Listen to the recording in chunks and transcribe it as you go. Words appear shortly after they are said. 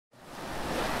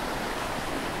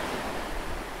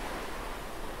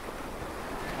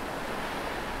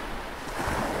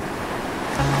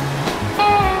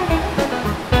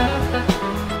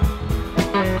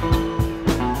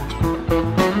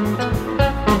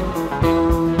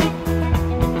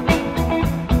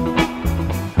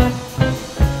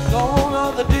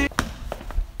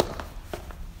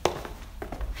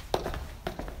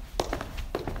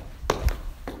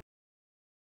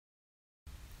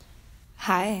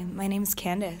Hi, my name's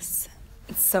Candace.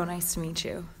 It's so nice to meet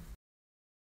you.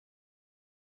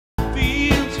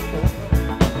 Fields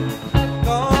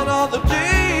gone are the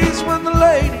days when the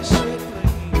ladies said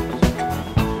please,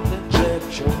 then Jeb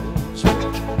Jones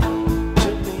went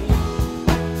to me.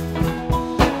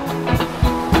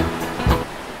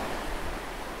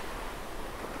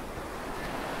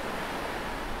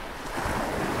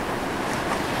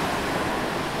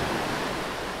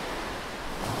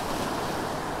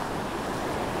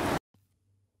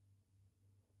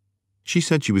 She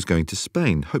said she was going to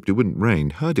Spain, hoped it wouldn't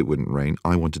rain, heard it wouldn't rain.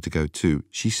 I wanted to go too.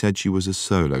 She said she was a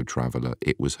solo traveller.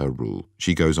 It was her rule.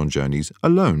 She goes on journeys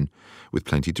alone, with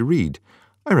plenty to read.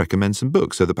 I recommend some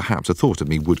books so that perhaps a thought of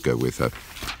me would go with her.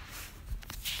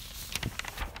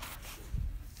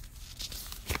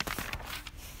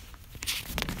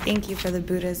 Thank you for the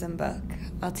Buddhism book.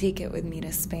 I'll take it with me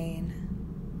to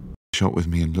Spain. Shot with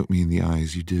me and look me in the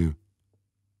eyes, you do.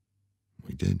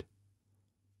 We did.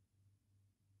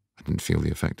 I didn't feel the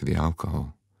effect of the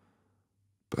alcohol,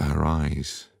 but her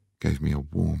eyes gave me a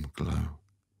warm glow.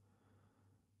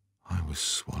 I was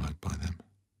swallowed by them,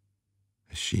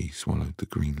 as she swallowed the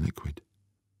green liquid.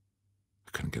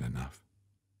 I couldn't get enough.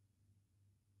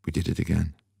 We did it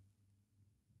again,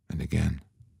 and again.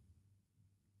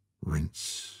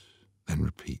 Rinse, then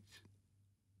repeat,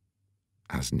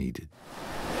 as needed.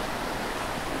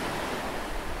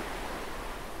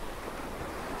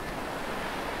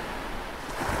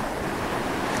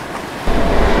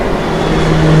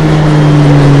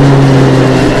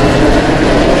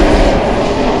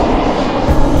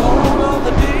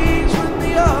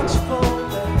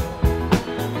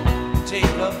 Take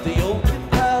up the old